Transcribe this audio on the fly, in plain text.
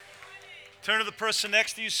Turn to the person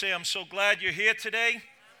next to you, say, I'm so glad you're here today.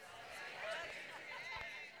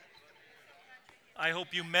 I hope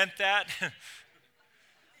you meant that.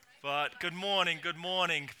 But good morning, good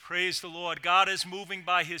morning. Praise the Lord. God is moving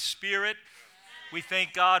by His Spirit. We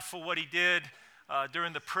thank God for what He did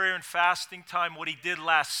during the prayer and fasting time, what He did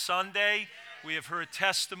last Sunday. We have heard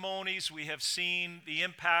testimonies. We have seen the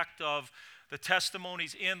impact of the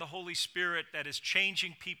testimonies and the Holy Spirit that is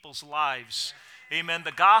changing people's lives. Amen.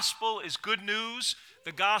 The gospel is good news.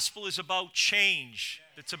 The gospel is about change.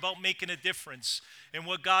 It's about making a difference. And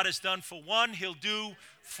what God has done for one, He'll do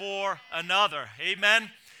for another.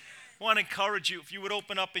 Amen. I want to encourage you, if you would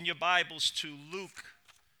open up in your Bibles to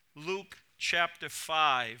Luke chapter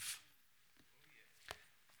 5.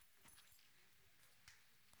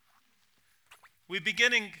 We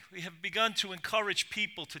have begun to encourage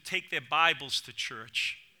people to take their Bibles to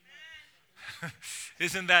church.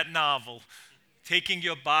 Isn't that novel? Taking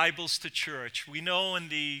your Bibles to church. We know in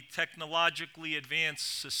the technologically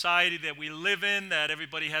advanced society that we live in that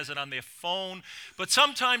everybody has it on their phone. But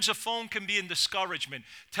sometimes a phone can be in discouragement.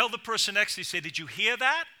 Tell the person next to you, say, did you hear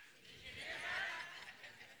that?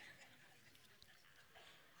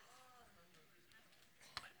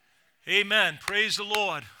 Amen. Praise the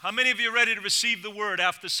Lord. How many of you are ready to receive the word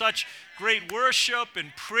after such great worship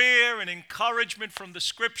and prayer and encouragement from the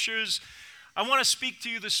scriptures? I want to speak to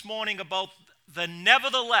you this morning about the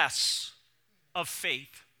nevertheless of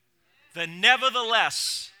faith. The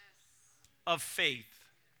nevertheless of faith.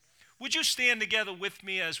 Would you stand together with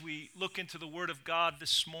me as we look into the Word of God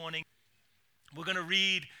this morning? We're going to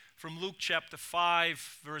read from Luke chapter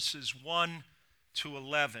 5, verses 1 to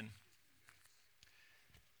 11.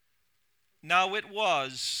 So it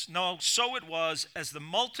was, as the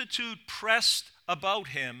multitude pressed about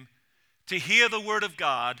him to hear the word of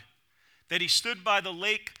God, that he stood by the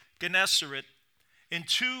Lake Gennesaret, and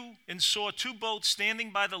saw two boats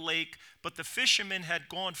standing by the lake, but the fishermen had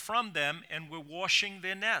gone from them and were washing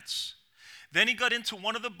their nets. Then he got into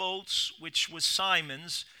one of the boats, which was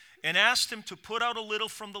Simon's, and asked him to put out a little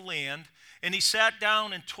from the land, and he sat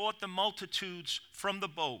down and taught the multitudes from the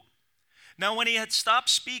boat. Now when he had stopped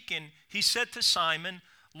speaking, he said to Simon,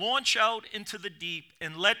 launch out into the deep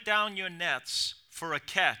and let down your nets for a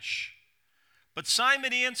catch. But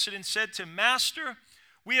Simon answered and said to him, Master,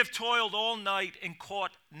 we have toiled all night and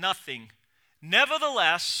caught nothing.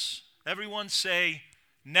 Nevertheless, everyone say,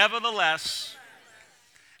 nevertheless,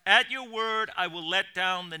 at your word I will let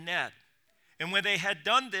down the net. And when they had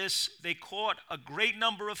done this, they caught a great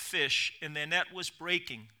number of fish, and their net was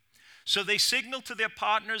breaking. So they signaled to their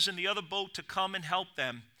partners in the other boat to come and help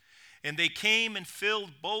them. And they came and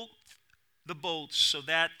filled both the boats so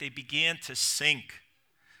that they began to sink.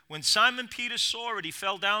 When Simon Peter saw it, he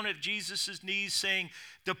fell down at Jesus' knees, saying,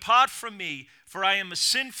 Depart from me, for I am a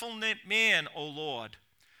sinful man, O Lord.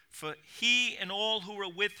 For he and all who were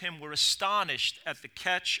with him were astonished at the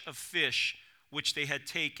catch of fish which they had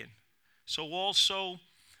taken. So also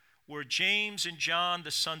were James and John,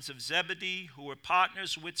 the sons of Zebedee, who were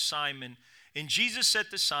partners with Simon. And Jesus said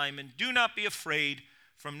to Simon, Do not be afraid.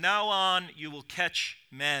 From now on you will catch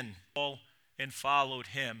men. And followed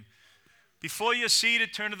him. Before you're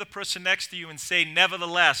seated, turn to the person next to you and say,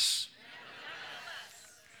 nevertheless.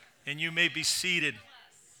 And you may be seated.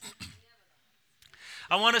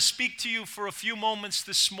 I want to speak to you for a few moments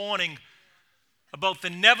this morning about the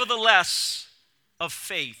nevertheless of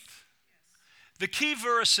faith. The key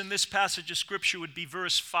verse in this passage of Scripture would be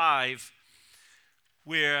verse 5,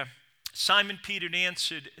 where Simon Peter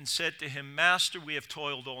answered and said to him, Master, we have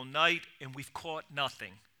toiled all night and we've caught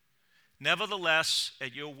nothing. Nevertheless,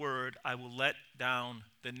 at your word, I will let down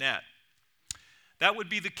the net. That would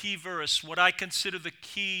be the key verse. What I consider the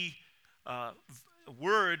key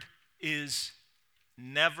word is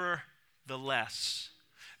nevertheless.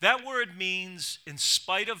 That word means in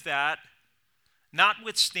spite of that,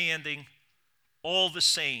 notwithstanding, all the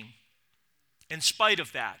same. In spite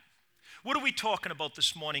of that. What are we talking about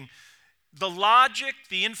this morning? The logic,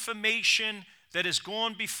 the information that has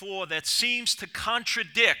gone before that seems to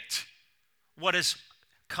contradict what is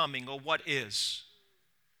coming or what is.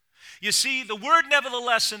 You see, the word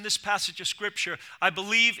nevertheless in this passage of Scripture, I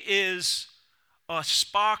believe, is a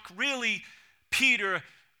spark, really Peter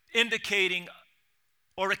indicating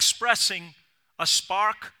or expressing a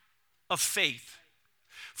spark of faith.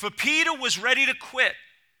 For Peter was ready to quit.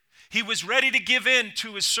 He was ready to give in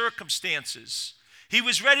to his circumstances. He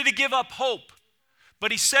was ready to give up hope.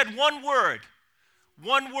 But he said one word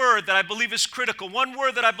that I believe is critical, one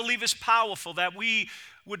word that I believe is powerful, that we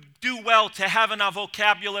would do well to have in our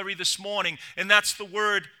vocabulary this morning, and that's the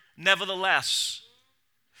word nevertheless.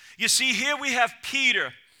 You see, here we have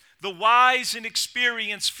Peter, the wise and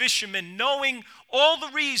experienced fishermen, knowing all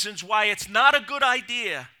the reasons why it's not a good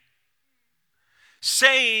idea,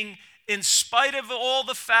 saying, in spite of all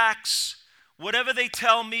the facts, whatever they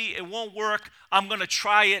tell me, it won't work, I'm going to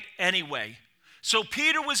try it anyway. So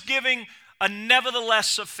Peter was giving a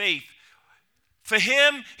nevertheless of faith. For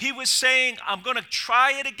him, he was saying, I'm going to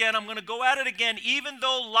try it again. I'm going to go at it again, even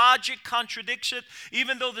though logic contradicts it,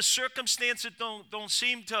 even though the circumstances don't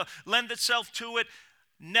seem to lend itself to it.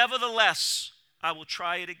 Nevertheless, I will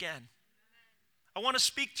try it again. I want to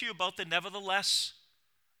speak to you about the nevertheless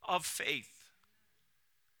of faith.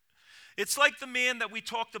 It's like the man that we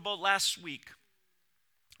talked about last week.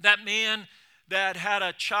 That man that had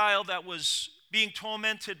a child that was being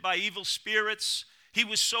tormented by evil spirits. He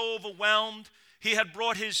was so overwhelmed. He had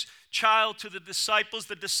brought his child to the disciples.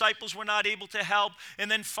 The disciples were not able to help. And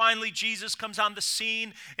then finally Jesus comes on the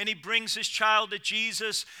scene and he brings his child to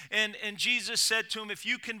Jesus. And Jesus said to him, if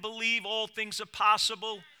you can believe, all things are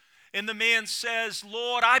possible. And the man says,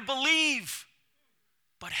 Lord, I believe,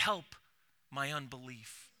 but help my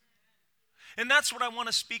unbelief. And that's what I want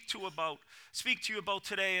to speak to you about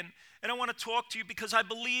today. And I want to talk to you because I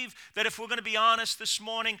believe that if we're going to be honest this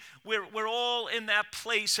morning, we're all in that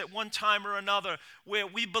place at one time or another where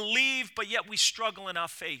we believe, but yet we struggle in our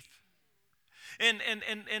faith. And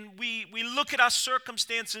we look at our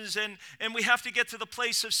circumstances and we have to get to the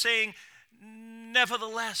place of saying,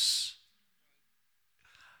 nevertheless.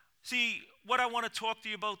 See, what I want to talk to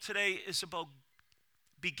you about today is about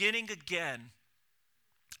beginning again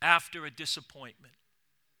after a disappointment.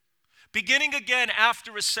 Beginning again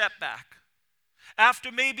after a setback,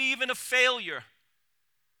 after maybe even a failure,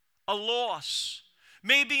 a loss.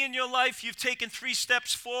 Maybe in your life you've taken 3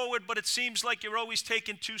 steps forward, but it seems like you're always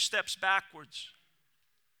taking 2 steps backwards.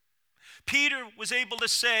 Peter was able to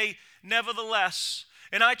say, nevertheless,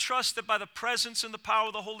 and I trust that by the presence and the power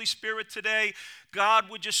of the Holy Spirit today, God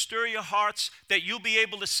would just stir your hearts that you'll be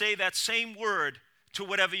able to say that same word to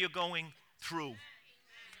whatever you're going through.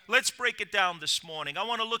 Let's break it down this morning. I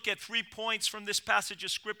want to look at 3 points from this passage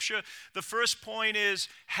of Scripture. The first point is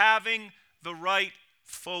having the right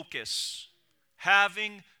focus.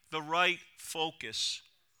 Having the right focus.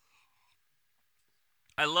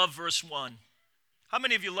 I love verse 1. How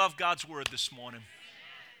many of you love God's word this morning?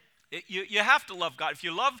 You have to love God. If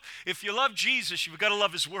you love Jesus, you've got to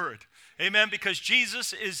love his word. Amen? Because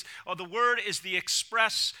Jesus is, or the word is the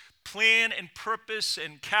express plan and purpose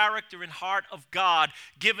and character and heart of God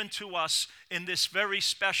given to us in this very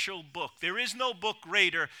special book. There is no book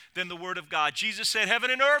greater than the Word of God. Jesus said,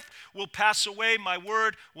 heaven and earth will pass away, my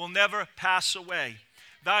word will never pass away.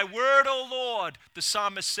 Thy word, O Lord, the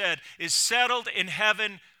psalmist said, is settled in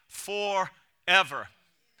heaven forever.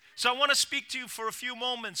 So I want to speak to you for a few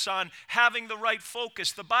moments on having the right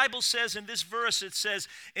focus. The Bible says in this verse, it says,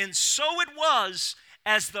 and so it was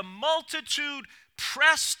as the multitude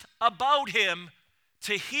pressed about him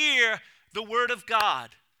to hear the word of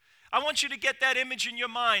God. I want you to get that image in your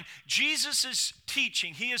mind. Jesus is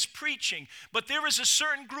teaching, he is preaching, but there is a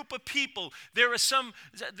certain group of people. There are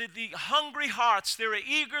the hungry hearts, there are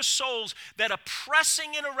eager souls that are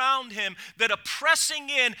pressing in around him, that are pressing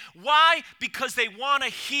in. Why? Because they want to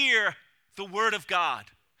hear the word of God.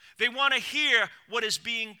 They want to hear what is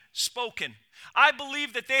being spoken. I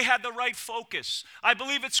believe that they had the right focus. I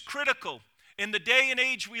believe it's critical in the day and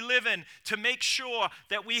age we live in to make sure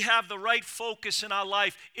that we have the right focus in our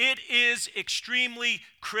life. It is extremely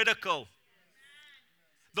critical.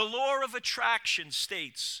 The law of attraction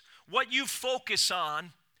states, what you focus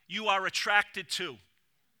on, you are attracted to.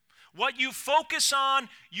 What you focus on,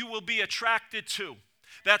 you will be attracted to.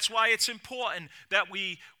 That's why it's important that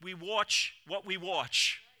we watch what we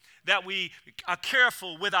watch, that we are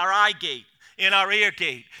careful with our eye gate and our ear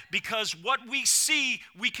gate, because what we see,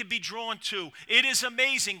 we can be drawn to. It is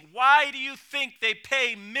amazing. Why do you think they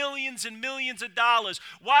pay millions and millions of dollars?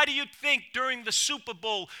 Why do you think during the Super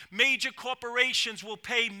Bowl, major corporations will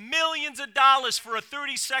pay millions of dollars for a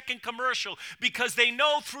 30-second commercial? Because they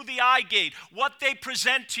know through the eye gate what they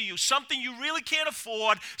present to you, something you really can't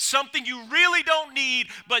afford, something you really don't need,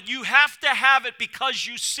 but you have to have it because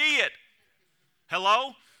you see it.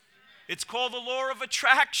 Hello? It's called the law of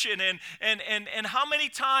attraction. And how many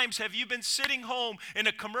times have you been sitting home and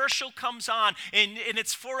a commercial comes on and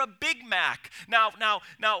it's for a Big Mac now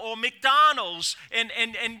or McDonald's and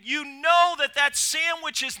you know that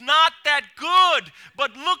sandwich is not that good,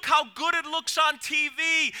 but look how good it looks on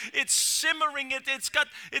TV. It's simmering, it's got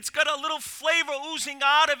a little flavor oozing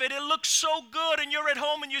out of it. It looks so good, and you're at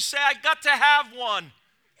home and you say, I got to have one.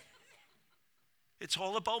 It's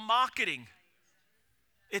all about marketing.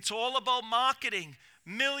 It's all about marketing.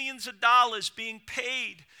 millions of dollars being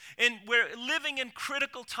paid. And we're living in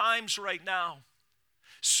critical times right now.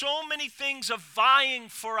 So many things are vying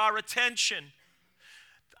for our attention.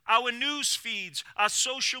 Our news feeds, our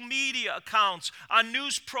social media accounts, our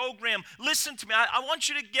news program. Listen to me. I want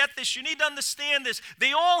you to get this. You need to understand this.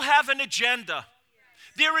 They all have an agenda.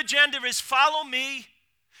 Their agenda is follow me,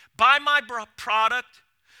 buy my product,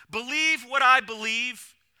 believe what I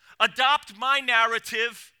believe, adopt my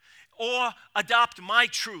narrative, or adopt my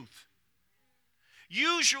truth.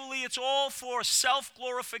 Usually it's all for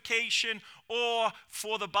self-glorification or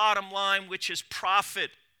for the bottom line, which is profit.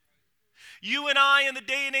 You and I, in the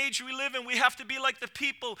day and age we live in, we have to be like the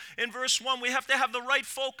people in verse 1. We have to have the right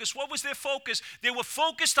focus. What was their focus? They were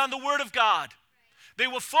focused on the Word of God. They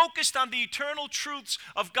were focused on the eternal truths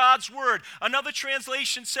of God's Word. Another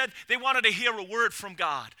translation said they wanted to hear a word from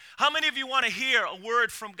God. How many of you want to hear a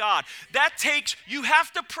word from God? That takes, you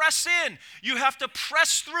have to press in. You have to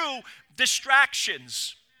press through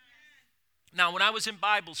distractions. Now, when I was in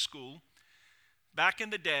Bible school, back in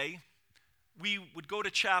the day, we would go to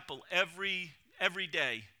chapel every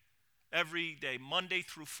day. Every day, Monday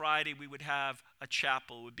through Friday, we would have a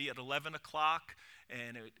chapel. It would be at 11 o'clock,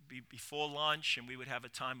 and it would be before lunch, and we would have a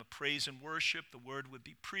time of praise and worship. The word would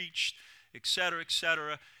be preached, etc.,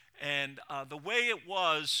 etc. And the way it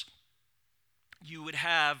was, you would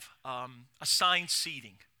have assigned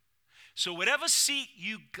seating. So whatever seat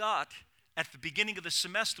you got at the beginning of the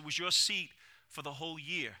semester was your seat for the whole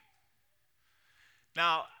year.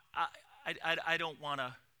 Now, I don't want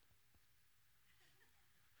to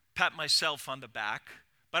pat myself on the back,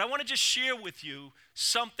 but I want to just share with you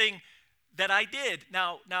something that I did.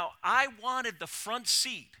 Now I wanted the front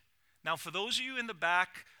seat. Now, for those of you in the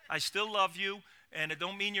back, I still love you, and it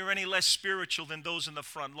don't mean you're any less spiritual than those in the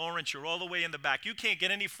front. Lawrence, you're all the way in the back. You can't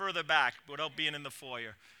get any further back without being in the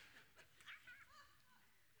foyer.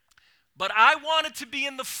 But I wanted to be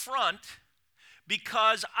in the front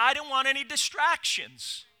because I didn't want any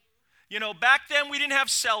distractions. You know, back then we didn't have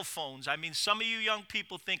cell phones. I mean, some of you young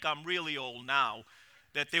people think I'm really old now.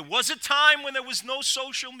 That there was a time when there was no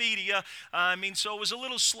social media. So it was a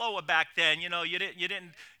little slower back then. You know, you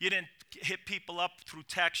didn't hit people up through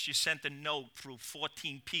text. You sent a note through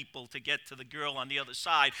 14 people to get to the girl on the other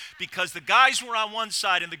side because the guys were on one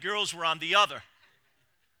side and the girls were on the other.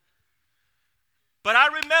 But I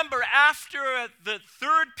remember after the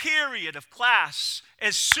third period of class,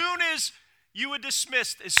 as soon as you were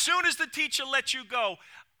dismissed, as soon as the teacher let you go,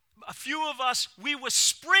 a few of us, we were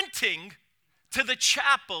sprinting to the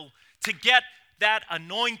chapel to get that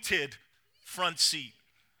anointed front seat.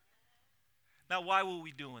 Now, why were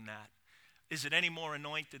we doing that? Is it any more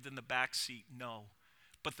anointed than the back seat? No.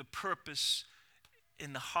 But the purpose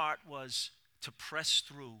in the heart was to press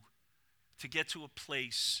through, to get to a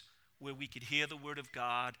place where we could hear the word of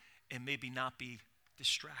God and maybe not be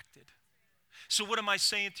distracted. So what am I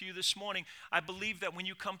saying to you this morning? I believe that when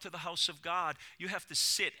you come to the house of God, you have to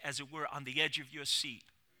sit, as it were, on the edge of your seat,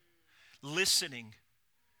 listening,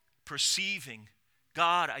 perceiving.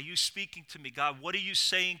 God, are you speaking to me? God, what are you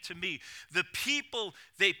saying to me? The people,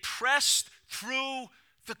 they pressed through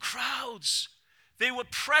the crowds. They were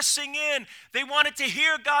pressing in. They wanted to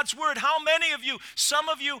hear God's word. How many of you, some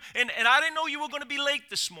of you, and I didn't know you were going to be late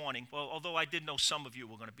this morning. Well, although I did know some of you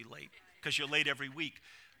were going to be late because you're late every week.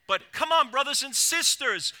 But come on, brothers and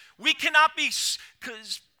sisters, we cannot be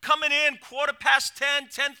coming in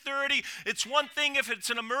 10:15, 10:30. It's one thing if it's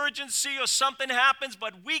an emergency or something happens,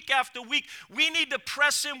 but week after week, we need to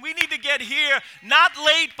press in. We need to get here, not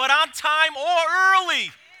late, but on time or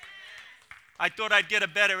early. I thought I'd get a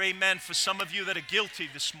better amen for some of you that are guilty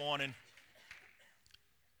this morning.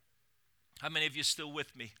 How many of you are still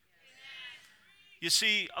with me? You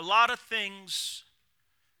see, a lot of things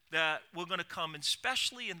that we're going to come,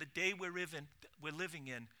 especially in the day we're living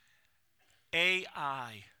in,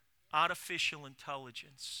 AI, artificial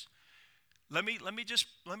intelligence. Let me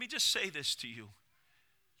just say this to you.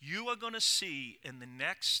 You are going to see in the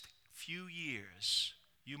next few years,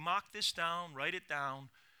 you mark this down, write it down,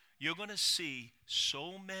 you're going to see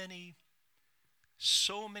so many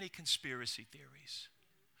conspiracy theories.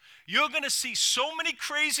 You're going to see so many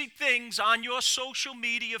crazy things on your social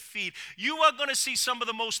media feed. You are going to see some of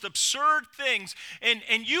the most absurd things.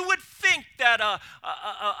 And you would think that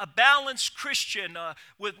a balanced Christian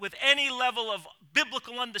with any level of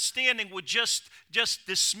biblical understanding would just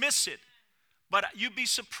dismiss it. But you'd be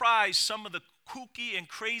surprised some of the kooky and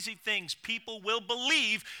crazy things people will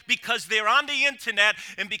believe because they're on the internet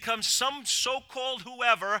and become some so-called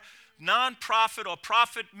whoever, nonprofit or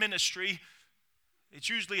profit ministry. It's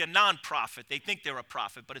usually a nonprofit. They think they're a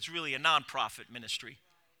prophet, but it's really a nonprofit ministry.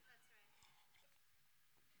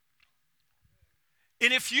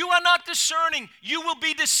 And if you are not discerning, you will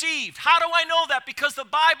be deceived. How do I know that? Because the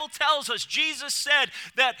Bible tells us, Jesus said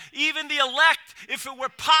that even the elect, if it were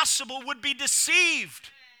possible, would be deceived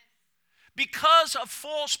because of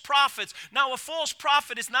false prophets. Now, a false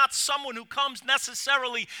prophet is not someone who comes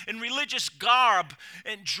necessarily in religious garb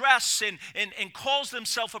and dress and calls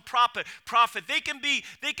themselves a prophet. They can be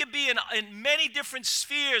in many different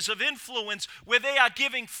spheres of influence where they are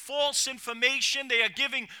giving false information. They are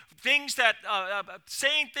giving things that,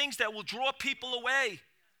 saying things that will draw people away.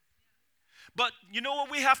 But you know what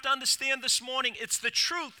we have to understand this morning? It's the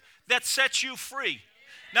truth that sets you free.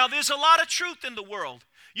 Now, there's a lot of truth in the world.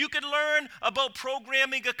 You can learn about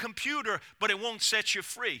programming a computer, but it won't set you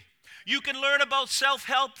free. You can learn about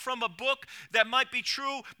self-help from a book that might be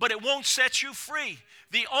true, but it won't set you free.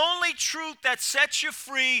 The only truth that sets you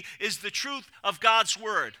free is the truth of God's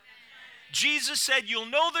word. Jesus said, you'll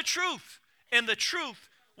know the truth, and the truth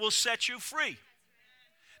will set you free.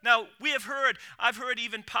 Now, I've heard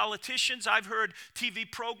even politicians, I've heard TV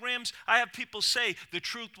programs, I have people say, the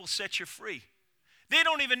truth will set you free. They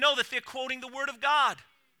don't even know that they're quoting the word of God.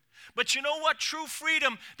 But you know what? True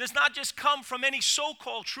freedom does not just come from any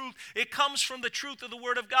so-called truth. It comes from the truth of the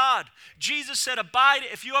word of God. Jesus said, abide,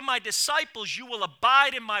 if you are my disciples, you will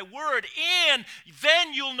abide in my word, and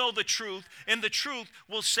then you'll know the truth, and the truth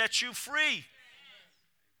will set you free.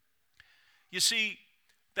 You see,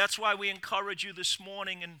 that's why we encourage you this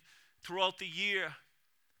morning and throughout the year.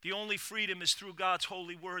 The only freedom is through God's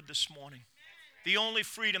holy word this morning. The only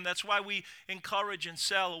freedom. That's why we encourage and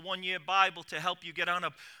sell a one-year Bible to help you get on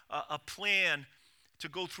a plan to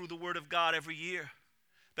go through the Word of God every year.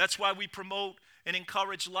 That's why we promote and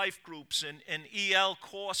encourage life groups and EL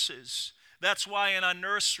courses. That's why in our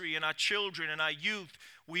nursery and our children and our youth,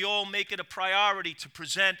 we all make it a priority to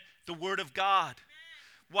present the Word of God.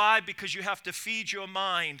 Why? Because you have to feed your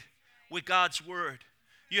mind with God's Word.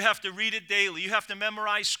 You have to read it daily. You have to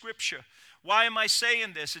memorize Scripture. Why am I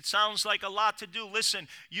saying this? It sounds like a lot to do. Listen,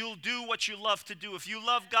 you'll do what you love to do. If you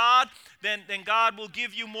love God, then God will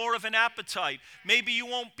give you more of an appetite. Maybe you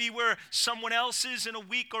won't be where someone else is in a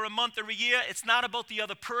week or a month or a year. It's not about the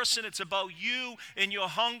other person. It's about you and your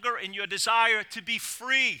hunger and your desire to be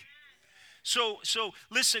free. So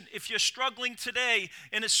listen, if you're struggling today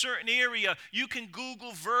in a certain area, you can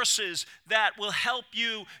Google verses that will help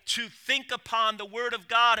you to think upon the Word of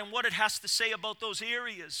God and what it has to say about those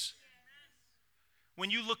areas. When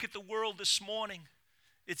you look at the world this morning,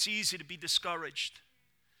 it's easy to be discouraged.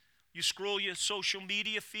 You scroll your social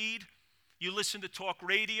media feed, you listen to talk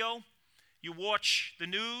radio, you watch the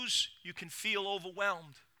news, you can feel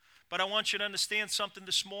overwhelmed. But I want you to understand something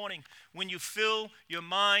this morning. When you fill your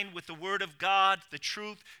mind with the Word of God, the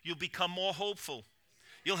truth, you'll become more hopeful.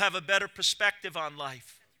 You'll have a better perspective on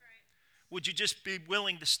life. Would you just be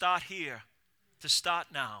willing to start here, to start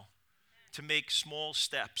now, to make small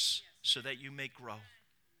steps so that you may grow?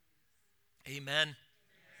 Amen.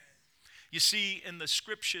 You see, in the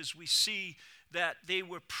scriptures, we see that they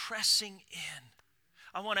were pressing in.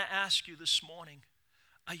 I want to ask you this morning,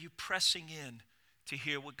 are you pressing in to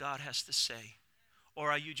hear what God has to say? Or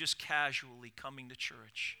are you just casually coming to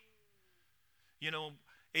church? You know,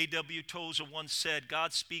 A.W. Tozer once said,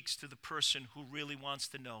 God speaks to the person who really wants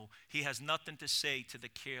to know. He has nothing to say to the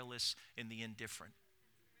careless and the indifferent.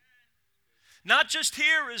 Not just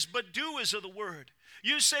hearers, but doers of the word.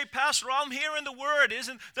 You say, Pastor, I'm hearing the word.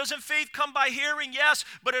 Doesn't faith come by hearing? Yes,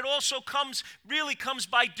 but it also really comes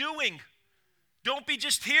by doing. Don't be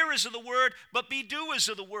just hearers of the word, but be doers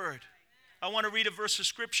of the word. I want to read a verse of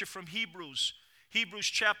scripture from Hebrews. Hebrews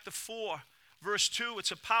chapter 4, verse 2.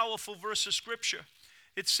 It's a powerful verse of scripture.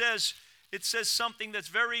 It says something that's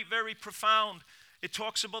very, very profound. It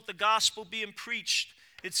talks about the gospel being preached.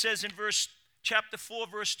 It says in chapter 4,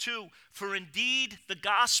 verse 2, for indeed the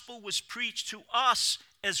gospel was preached to us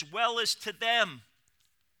as well as to them.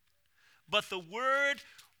 But the word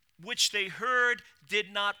which they heard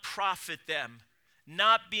did not profit them,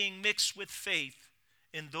 not being mixed with faith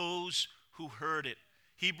in those who heard it.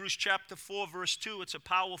 Hebrews chapter 4, verse 2, it's a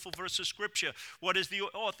powerful verse of scripture. What is the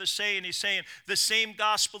author saying? He's saying the same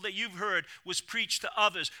gospel that you've heard was preached to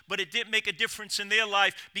others, but it didn't make a difference in their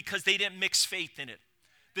life because they didn't mix faith in it.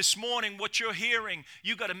 This morning, what you're hearing,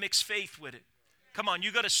 you got to mix faith with it. Come on,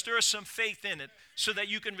 you got to stir some faith in it so that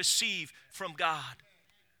you can receive from God.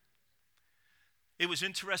 It was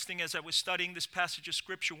interesting as I was studying this passage of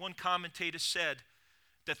scripture, one commentator said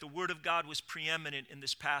that the word of God was preeminent in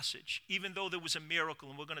this passage. Even though there was a miracle,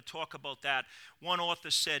 and we're going to talk about that, one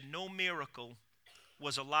author said no miracle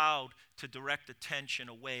was allowed to direct attention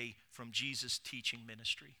away from Jesus' teaching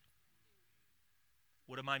ministry.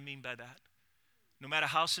 What do I mean by that? No matter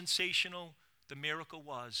how sensational the miracle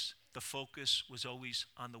was the focus was always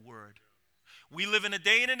on the Word. We live in a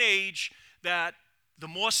day and an age that the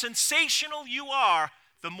more sensational you are,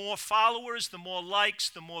 the more followers, the more likes,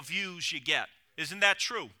 the more views you get. Isn't that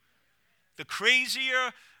true? The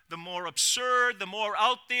crazier, the more absurd, the more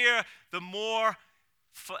out there, the more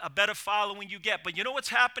a better following you get. But you know what's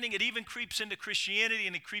happening? It even creeps into Christianity,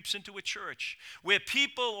 and it creeps into a church where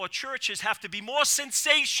people or churches have to be more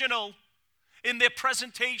sensational in their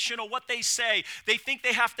presentation or what they say. They think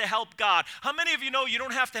they have to help God. How many of you know you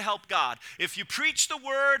don't have to help God? If you preach the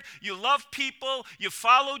word, you love people, you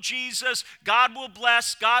follow Jesus, God will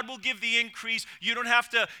bless, God will give the increase. You don't have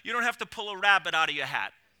to pull a rabbit out of your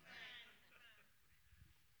hat.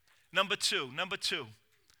 Number two.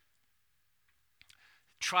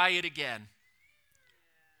 Try it again.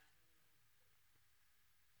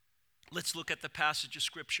 Let's look at the passage of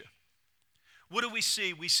Scripture. What do we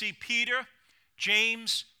see? We see Peter,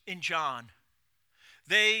 James, and John.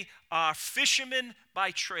 They are fishermen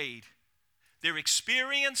by trade. They're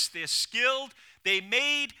experienced, they're skilled. They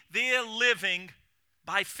made their living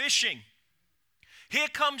by fishing. Here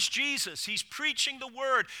comes Jesus. He's preaching the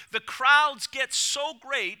word. The crowds get so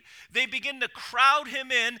great, they begin to crowd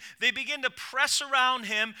him in. They begin to press around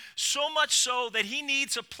him, so much so that he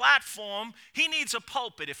needs a platform. He needs a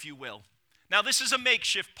pulpit, if you will. Now, this is a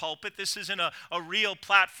makeshift pulpit. This isn't a real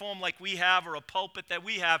platform like we have or a pulpit that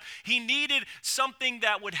we have. He needed something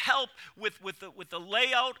that would help with the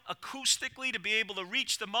layout acoustically to be able to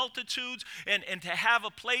reach the multitudes and to have a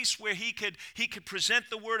place where he could present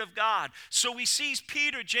the word of God. So he sees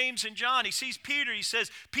Peter, James, and John. He sees Peter. He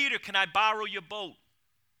says, Peter, can I borrow your boat?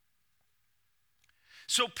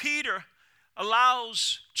 So Peter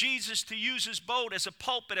allows Jesus to use his boat as a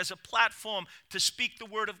pulpit, as a platform to speak the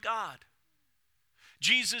word of God.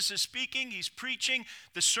 Jesus is speaking, he's preaching,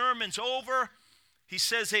 the sermon's over, he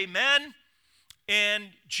says amen, and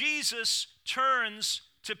Jesus turns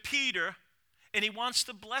to Peter and he wants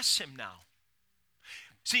to bless him now.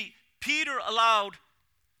 See, Peter allowed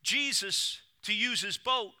Jesus to use his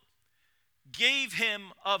boat, gave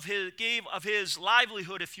of his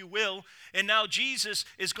livelihood, if you will, and now Jesus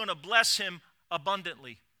is going to bless him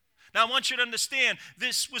abundantly. Now, I want you to understand,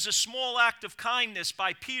 this was a small act of kindness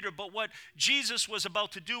by Peter, but what Jesus was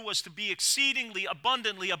about to do was to be exceedingly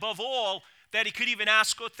abundantly above all that he could even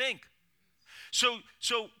ask or think. So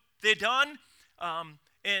they're done,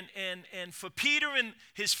 and for Peter and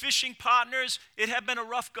his fishing partners, it had been a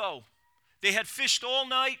rough go. They had fished all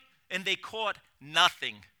night, and they caught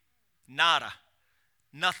nothing. Nada.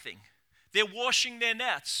 Nothing. They're washing their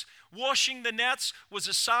nets. Washing the nets was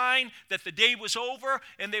a sign that the day was over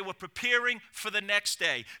and they were preparing for the next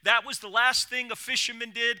day. That was the last thing a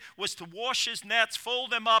fisherman did, was to wash his nets,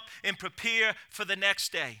 fold them up, and prepare for the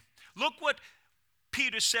next day. Look what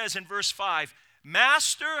Peter says in verse 5.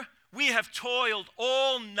 Master, we have toiled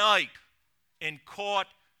all night and caught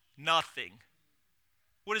nothing.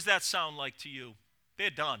 What does that sound like to you? They're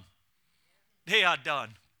done. They are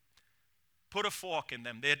done. Put a fork in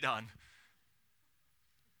them. They're done.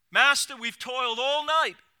 Master, we've toiled all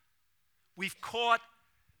night. We've caught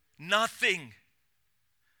nothing.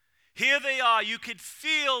 Here they are. You could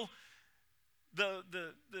feel the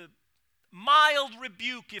mild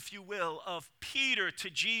rebuke, if you will, of Peter to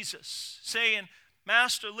Jesus, saying,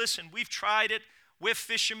 Master, listen, we've tried it. We're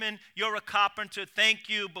fishermen. You're a carpenter. Thank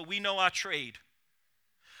you, but we know our trade.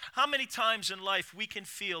 How many times in life we can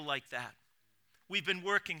feel like that? We've been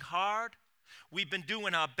working hard. We've been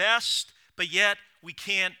doing our best, but yet we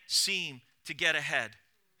can't seem to get ahead.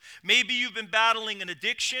 Maybe you've been battling an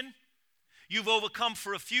addiction. You've overcome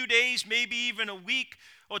for a few days, maybe even a week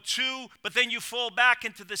or two, but then you fall back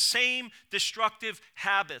into the same destructive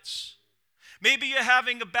habits. Maybe you're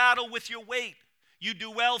having a battle with your weight. You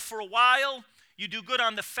do well for a while. You do good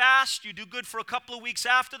on the fast. You do good for a couple of weeks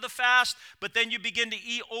after the fast, but then you begin to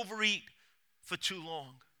overeat for too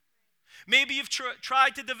long. Maybe you've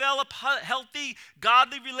tried to develop healthy,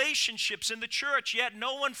 godly relationships in the church, yet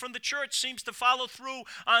no one from the church seems to follow through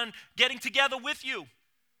on getting together with you.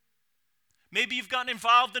 Maybe you've gotten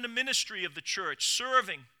involved in the ministry of the church,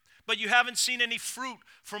 serving, but you haven't seen any fruit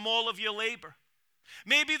from all of your labor.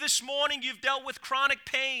 Maybe this morning you've dealt with chronic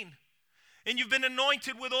pain, and you've been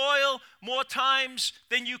anointed with oil more times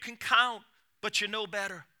than you can count, but you know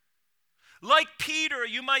better. Like Peter,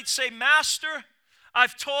 you might say, Master,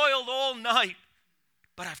 I've toiled all night,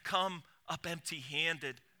 but I've come up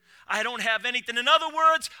empty-handed. I don't have anything. In other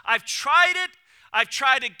words, I've tried it. I've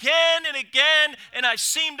tried again and again, and I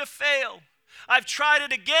seem to fail. I've tried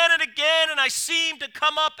it again and again, and I seem to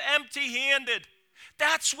come up empty-handed.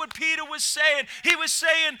 That's what Peter was saying. He was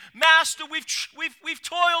saying, Master, we've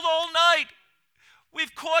toiled all night.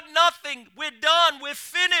 We've caught nothing. We're done. We're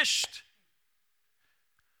finished.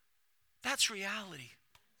 That's reality.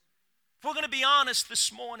 If we're going to be honest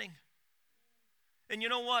this morning, and you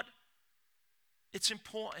know what? It's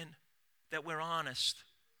important that we're honest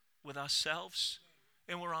with ourselves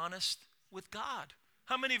and we're honest with God.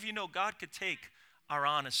 How many of you know God could take our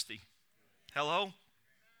honesty? Hello?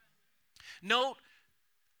 Note,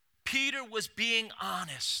 Peter was being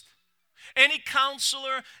honest. Any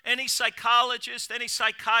counselor, any psychologist, any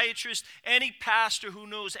psychiatrist, any pastor who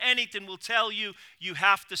knows anything will tell you, you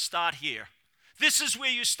have to start here. This is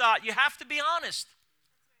where you start. You have to be honest.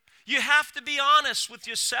 You have to be honest with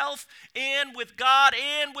yourself and with God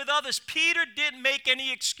and with others. Peter didn't make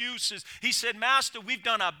any excuses. He said, Master, we've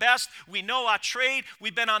done our best. We know our trade.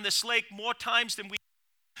 We've been on this lake more times than we.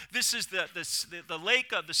 This is the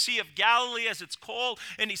lake of the Sea of Galilee, as it's called.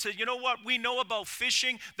 And he said, you know what? We know about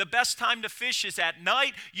fishing. The best time to fish is at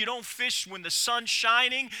night. You don't fish when the sun's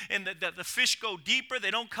shining and the fish go deeper.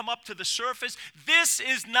 They don't come up to the surface. This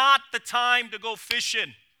is not the time to go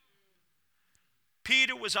fishing.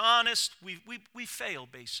 Peter was honest. We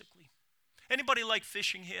failed, basically. Anybody like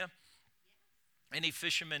fishing here? Any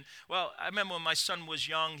fishermen? Well, I remember when my son was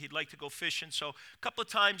young, he'd like to go fishing. So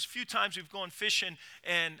a few times we've gone fishing,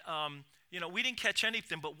 and we didn't catch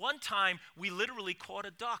anything. But one time we literally caught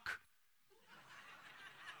a duck.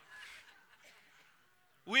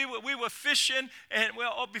 We were fishing, and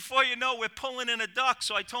before you know, we're pulling in a duck.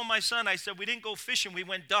 So I told my son, I said, we didn't go fishing, we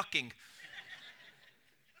went ducking.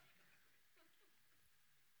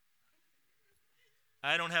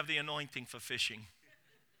 I don't have the anointing for fishing.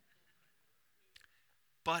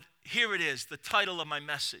 But here it is, the title of my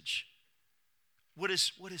message. What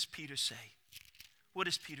does Peter say? What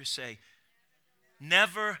does Peter say?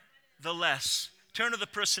 Nevertheless. Turn to the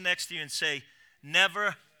person next to you and say,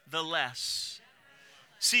 nevertheless.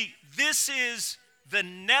 See, this is the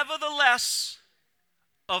nevertheless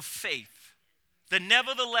of faith. The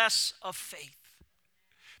nevertheless of faith.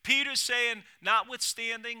 Peter's saying,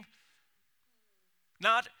 notwithstanding,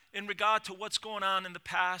 not in regard to what's going on in the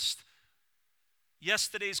past.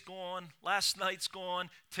 Yesterday's gone, last night's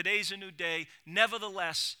gone, today's a new day.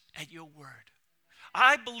 Nevertheless, at your word.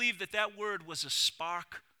 I believe that word was a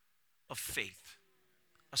spark of faith.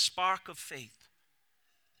 A spark of faith.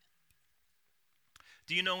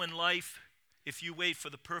 Do you know in life, if you wait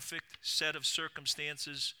for the perfect set of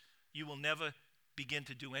circumstances, you will never begin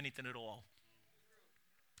to do anything at all.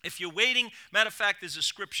 If you're waiting, matter of fact, there's a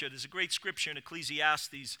great scripture in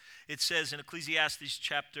Ecclesiastes. It says in Ecclesiastes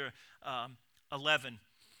chapter 11,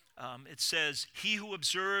 it says, he who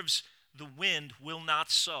observes the wind will not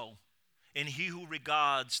sow, and he who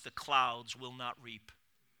regards the clouds will not reap.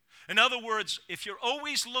 In other words, if you're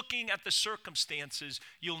always looking at the circumstances,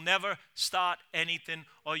 you'll never start anything,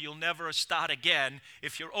 or you'll never start again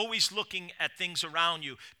if you're always looking at things around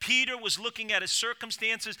you. Peter was looking at his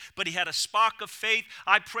circumstances, but he had a spark of faith.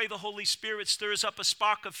 I pray the Holy Spirit stirs up a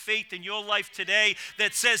spark of faith in your life today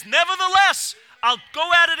that says, nevertheless, I'll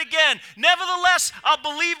go at it again. Nevertheless, I'll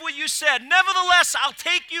believe what you said. Nevertheless, I'll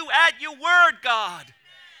take you at your word, God.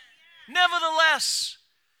 Nevertheless.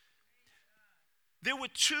 There were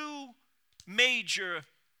two major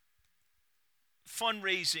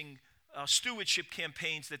fundraising stewardship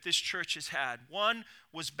campaigns that this church has had. One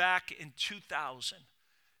was back in 2000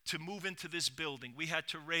 to move into this building. We had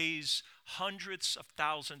to raise hundreds of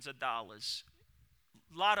thousands of dollars.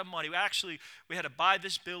 A lot of money. We had to buy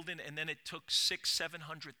this building, and then it took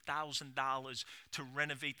 $600,000-$700,000 to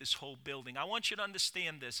renovate this whole building. I want you to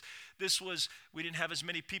understand this. We didn't have as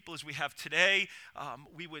many people as we have today.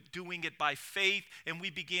 We were doing it by faith, and we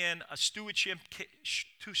began a stewardship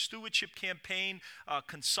campaign,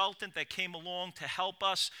 consultant that came along to help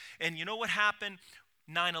us. And you know what happened?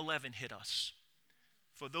 9/11 hit us.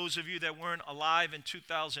 For those of you that weren't alive in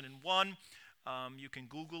 2001, you can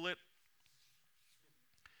Google it.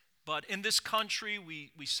 But in this country,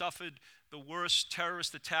 we suffered the worst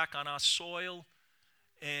terrorist attack on our soil.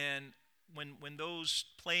 And when those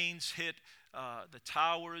planes hit the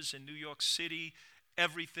towers in New York City,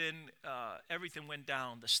 everything went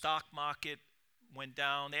down. The stock market went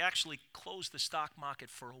down. They actually closed the stock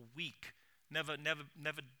market for a week. Never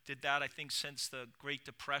did that, I think, since the Great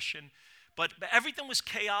Depression. But everything was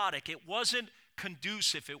chaotic. It wasn't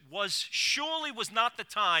conducive. It surely was not the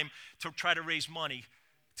time to try to raise money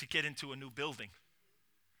to get into a new building.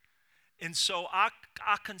 And so our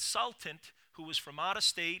consultant, who was from out of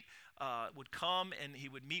state, would come and he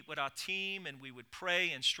would meet with our team, and we would pray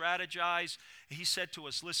and strategize. And he said to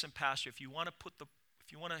us, listen, Pastor, if you want to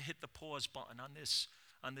hit the pause button on this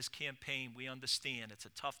on this campaign. We understand it's a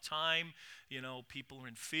tough time. You know, people are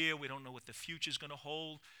in fear. We don't know what the future is going to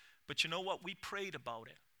hold. But you know what? We prayed about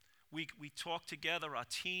it. We talked together, our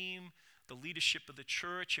team, the leadership of the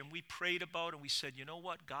church, and we prayed about it. And we said, you know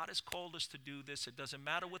what? God has called us to do this. It doesn't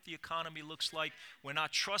matter what the economy looks like. We're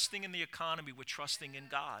not trusting in the economy. We're trusting in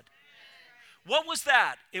God. What was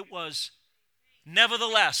that? It was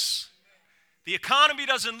nevertheless. The economy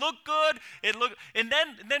doesn't look good. And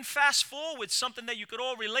then fast forward, something that you could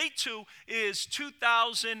all relate to is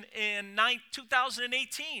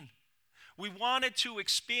 2018. We wanted to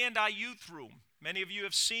expand our youth room. Many of you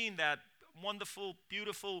have seen that wonderful,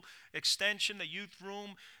 beautiful extension. The youth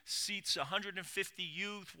room seats 150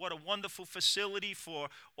 youth. What a wonderful facility for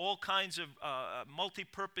all kinds of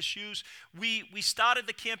multi-purpose use. We started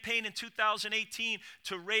the campaign in 2018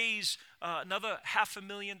 to raise another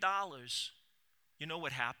 $500,000. You know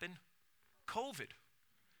what happened? COVID.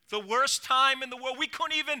 The worst time in the world. We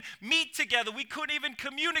couldn't even meet together. We couldn't even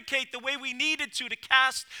communicate the way we needed to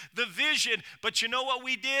cast the vision. But you know what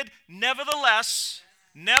we did? Nevertheless,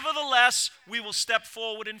 we will step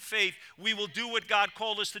forward in faith. We will do what God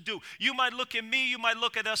called us to do. You might look at me, you might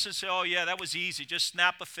look at us and say, oh yeah, that was easy. Just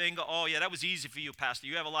snap a finger. Oh yeah, that was easy for you, Pastor.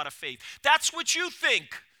 You have a lot of faith. That's what you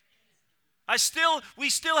think. We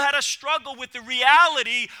still had a struggle with the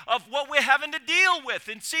reality of what we're having to deal with.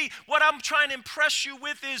 And see, what I'm trying to impress you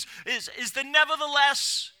with is the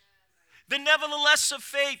nevertheless. The nevertheless of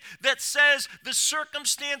faith that says the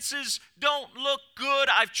circumstances don't look good.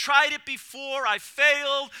 I've tried it before. I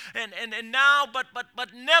failed. And now, but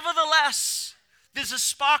nevertheless, there's a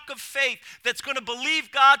spark of faith that's going to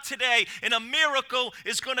believe God today, and a miracle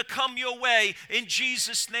is going to come your way in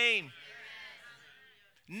Jesus' name.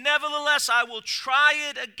 Nevertheless, I will try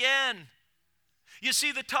it again. You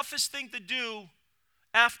see, the toughest thing to do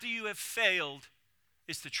after you have failed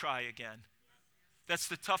is to try again. That's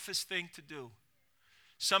the toughest thing to do.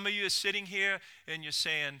 Some of you are sitting here and you're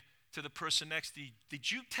saying to the person next to you,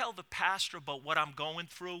 did you tell the pastor about what I'm going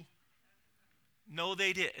through? No,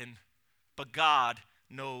 they didn't. But God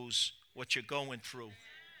knows what you're going through.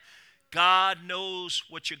 God knows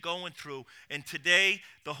what you're going through. And today,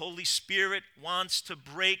 the Holy Spirit wants to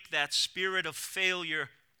break that spirit of failure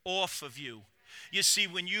off of you. You see,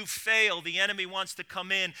 when you fail, the enemy wants to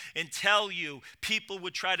come in and tell you. People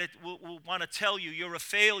will want to tell you you're a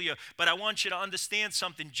failure. But I want you to understand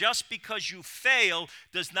something. Just because you fail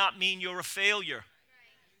does not mean you're a failure.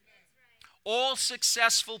 All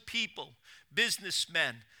successful people,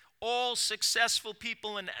 businessmen, all successful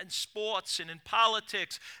people in sports and in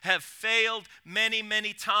politics have failed many,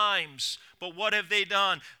 many times. But what have they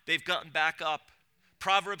done? They've gotten back up.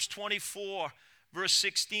 Proverbs 24, verse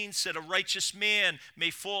 16 said, a righteous man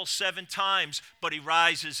may fall 7 times, but he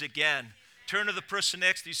rises again. Turn to the person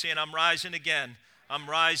next to you saying, I'm rising again. I'm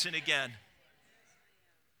rising again.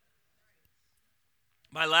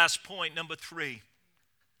 My last point, number 3.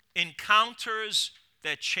 Encounters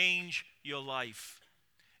that change your life.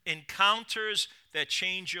 Encounters that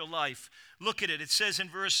change your life. Look at it. It says in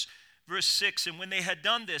verse 6, and when they had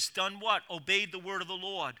done this, done what? Obeyed the word of the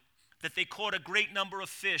Lord, that they caught a great number of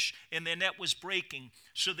fish, and their net was breaking.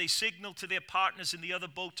 So they signaled to their partners in the other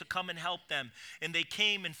boat to come and help them. And they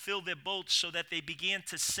came and filled their boats so that they began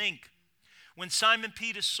to sink. When Simon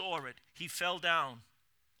Peter saw it, he fell down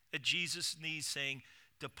at Jesus' knees, saying,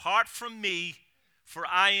 depart from me, for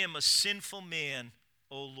I am a sinful man,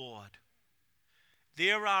 O Lord.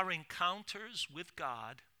 There are encounters with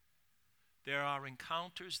God. There are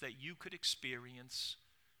encounters that you could experience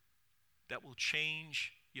that will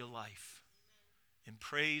change your life. And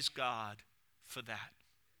praise God for that.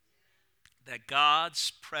 That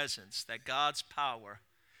God's presence, that God's power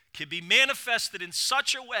can be manifested in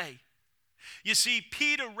such a way. You see,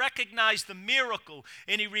 Peter recognized the miracle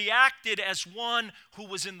and he reacted as one who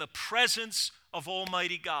was in the presence of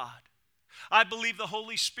Almighty God. I believe the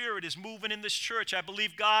Holy Spirit is moving in this church. I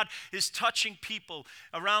believe God is touching people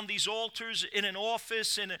around these altars, in an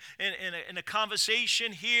office, in a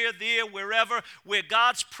conversation, here, there, wherever, where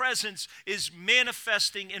God's presence is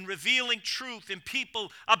manifesting and revealing truth, and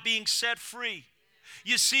people are being set free.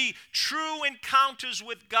 You see, true encounters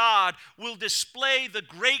with God will display the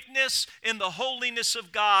greatness and the holiness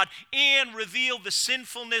of God and reveal the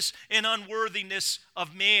sinfulness and unworthiness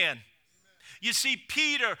of man. You see,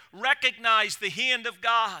 Peter recognized the hand of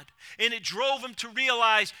God, and it drove him to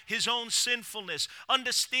realize his own sinfulness.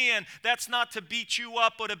 Understand, that's not to beat you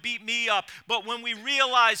up or to beat me up, but when we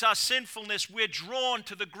realize our sinfulness, we're drawn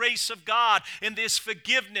to the grace of God, and this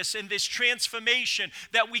forgiveness and this transformation,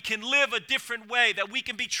 that we can live a different way, that we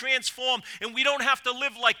can be transformed, and we don't have to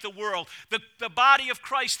live like the world. The body of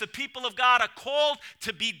Christ, the people of God, are called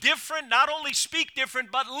to be different, not only speak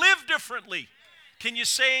different, but live differently. Can you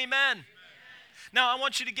say amen? Now, I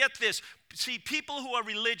want you to get this. See, people who are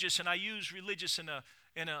religious, and I use religious in a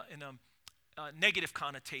negative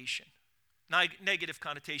connotation. Negative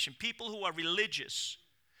connotation. People who are religious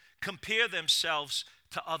compare themselves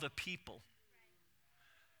to other people,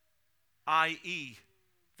 i.e.,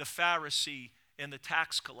 the Pharisee and the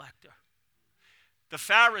tax collector. The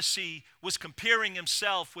Pharisee was comparing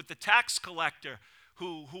himself with the tax collector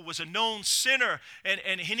who was a known sinner,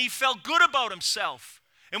 and he felt good about himself.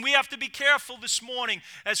 And we have to be careful this morning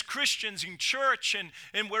as Christians in church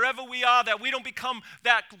and wherever we are, that we don't become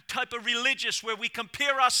that type of religious where we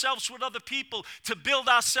compare ourselves with other people to build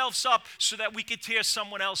ourselves up so that we can tear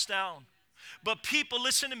someone else down. But people,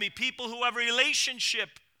 listen to me, people who have a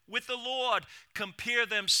relationship with the Lord compare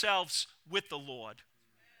themselves with the Lord.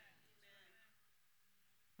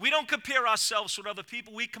 We don't compare ourselves with other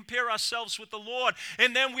people. We compare ourselves with the Lord.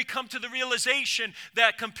 And then we come to the realization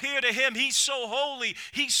that compared to him, he's so holy,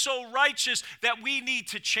 he's so righteous that we need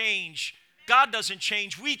to change. God doesn't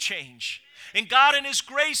change, we change. And God in his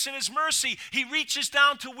grace and his mercy, he reaches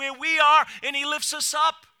down to where we are and he lifts us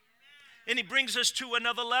up. And he brings us to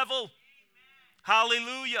another level.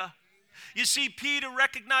 Hallelujah. You see, Peter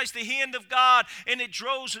recognized the hand of God, and it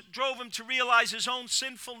drove him to realize his own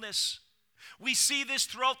sinfulness. We see this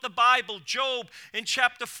throughout the Bible. Job in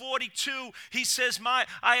chapter 42, he says,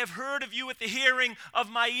 I have heard of you at the hearing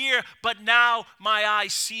of my ear, but now my eye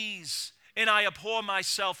sees, and I abhor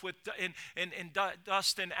myself in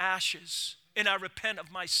dust and ashes, and I repent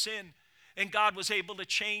of my sin. And God was able to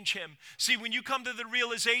change him. See, when you come to the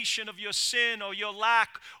realization of your sin or your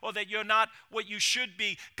lack, or that you're not what you should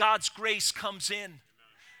be, God's grace comes in.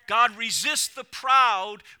 God resists the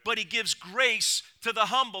proud, but he gives grace to the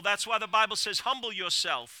humble. That's why the Bible says, humble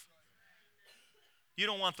yourself. You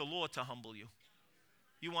don't want the Lord to humble you.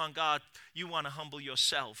 You want God, you want to humble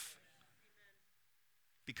yourself.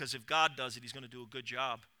 Because if God does it, he's going to do a good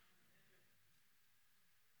job.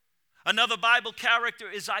 Another Bible character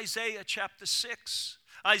is Isaiah chapter 6.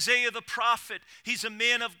 Isaiah the prophet, he's a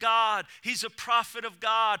man of God. He's a prophet of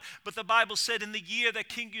God. But the Bible said in the year that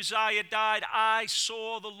King Uzziah died, I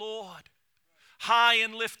saw the Lord high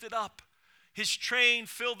and lifted up. His train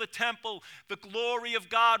filled the temple. The glory of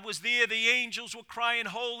God was there. The angels were crying,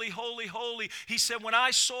 holy, holy, holy. He said, when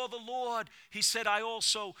I saw the Lord, he said, I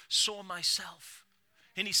also saw myself.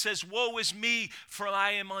 And he says, woe is me, for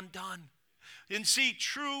I am undone. And see,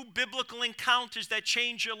 true biblical encounters that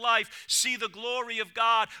change your life, see the glory of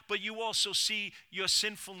God, but you also see your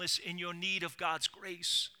sinfulness and your need of God's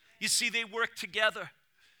grace. You see, they work together.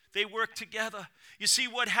 They work together. You see,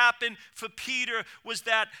 what happened for Peter was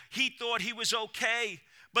that he thought he was okay.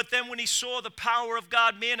 But then when he saw the power of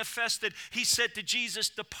God manifested, he said to Jesus,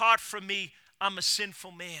 depart from me, I'm a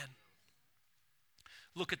sinful man.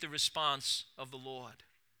 Look at the response of the Lord.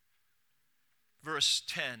 Verse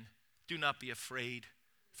 10. Do not be afraid.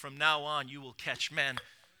 From now on, you will catch men.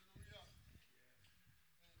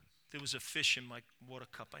 There was a fish in my water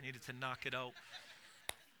cup. I needed to knock it out.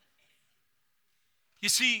 You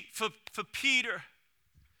see, for Peter,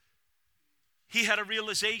 he had a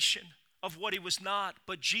realization of what he was not,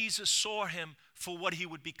 but Jesus saw him for what he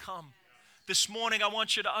would become. This morning, I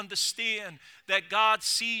want you to understand that God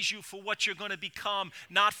sees you for what you're going to become,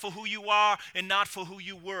 not for who you are and not for who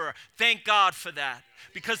you were. Thank God for that.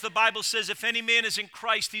 Because the Bible says, if any man is in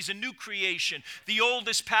Christ, he's a new creation. The old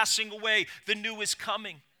is passing away, the new is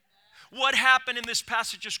coming. What happened in this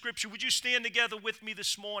passage of Scripture? Would you stand together with me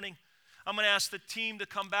this morning? I'm going to ask the team to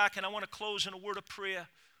come back, and I want to close in a word of prayer.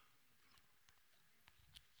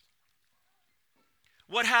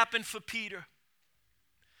 What happened for Peter?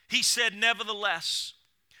 He said, nevertheless,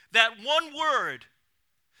 that one word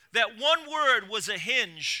was a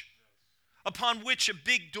hinge upon which a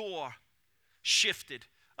big door shifted,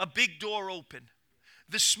 a big door opened.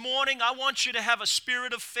 This morning, I want you to have a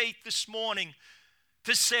spirit of faith this morning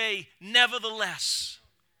to say, nevertheless.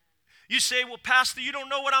 You say, well, Pastor, you don't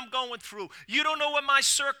know what I'm going through. You don't know what my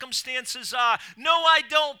circumstances are. No, I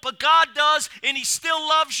don't, but God does, and he still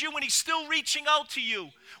loves you, and he's still reaching out to you.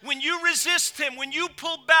 When you resist him, when you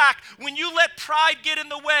pull back, when you let pride get in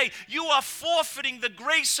the way, you are forfeiting the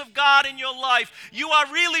grace of God in your life. You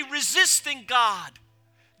are really resisting God.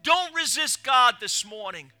 Don't resist God this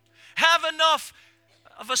morning. Have enough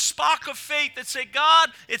of a spark of faith that say, God,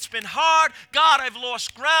 it's been hard. God, I've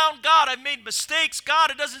lost ground. God, I've made mistakes.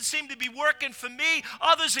 God, it doesn't seem to be working for me.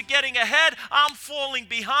 Others are getting ahead. I'm falling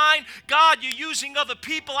behind. God, you're using other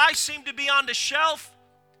people. I seem to be on the shelf.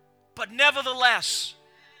 But nevertheless,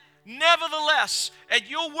 at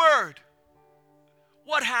your word,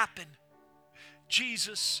 what happened?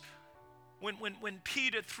 Jesus, when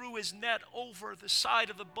Peter threw his net over the side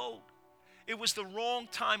of the boat, it was the wrong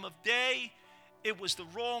time of day. It was the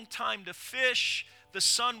wrong time to fish. The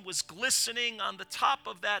sun was glistening on the top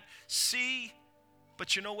of that sea.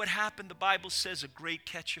 But you know what happened? The Bible says a great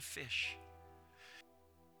catch of fish.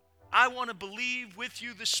 I want to believe with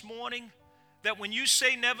you this morning that when you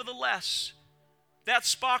say nevertheless, that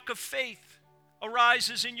spark of faith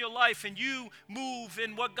arises in your life and you move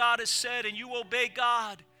in what God has said and you obey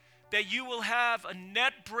God, that you will have a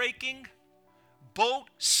net-breaking,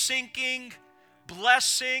 boat-sinking,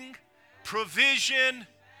 blessing, provision,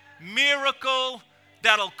 miracle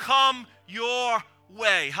that'll come your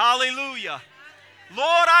way. Hallelujah.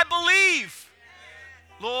 Lord, I believe.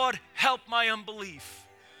 Lord, help my unbelief.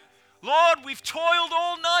 Lord, we've toiled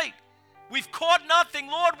all night. We've caught nothing.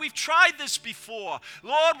 Lord, we've tried this before.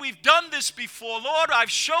 Lord, we've done this before. Lord,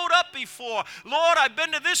 I've showed up before. Lord, I've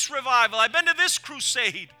been to this revival. I've been to this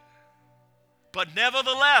crusade. But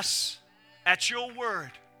nevertheless, at your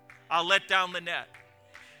word, I'll let down the net.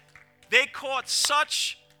 They caught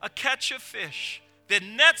such a catch of fish. The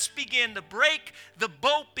nets began to break. The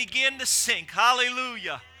boat began to sink.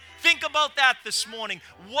 Hallelujah. Think about that this morning.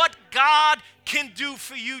 What God can do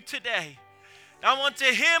for you today. Now unto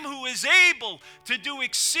him who is able to do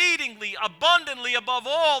exceedingly abundantly above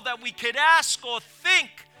all that we could ask or think,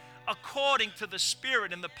 according to the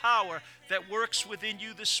Spirit and the power that works within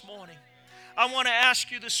you this morning. I want to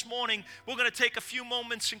ask you this morning, we're going to take a few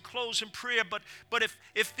moments and close in prayer, but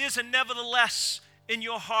if there's a nevertheless in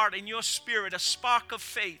your heart, in your spirit, a spark of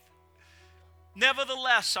faith,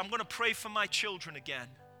 nevertheless, I'm going to pray for my children again.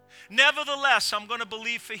 Nevertheless, I'm going to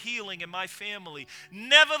believe for healing in my family.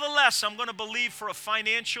 Nevertheless, I'm going to believe for a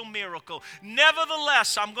financial miracle.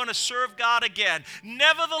 Nevertheless, I'm going to serve God again.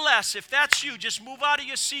 Nevertheless, if that's you, just move out of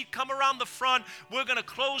your seat, come around the front. We're going to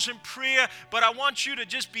close in prayer, but I want you to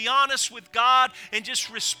just be honest with God and just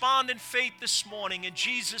respond in faith this morning. In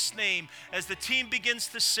Jesus' name, as the team begins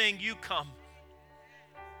to sing, you come.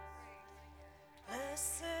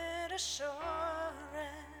 Blessed assurance,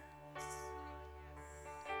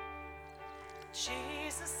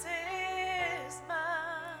 Jesus is mine.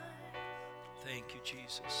 Thank you,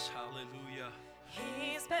 Jesus. Hallelujah.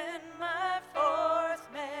 He's been my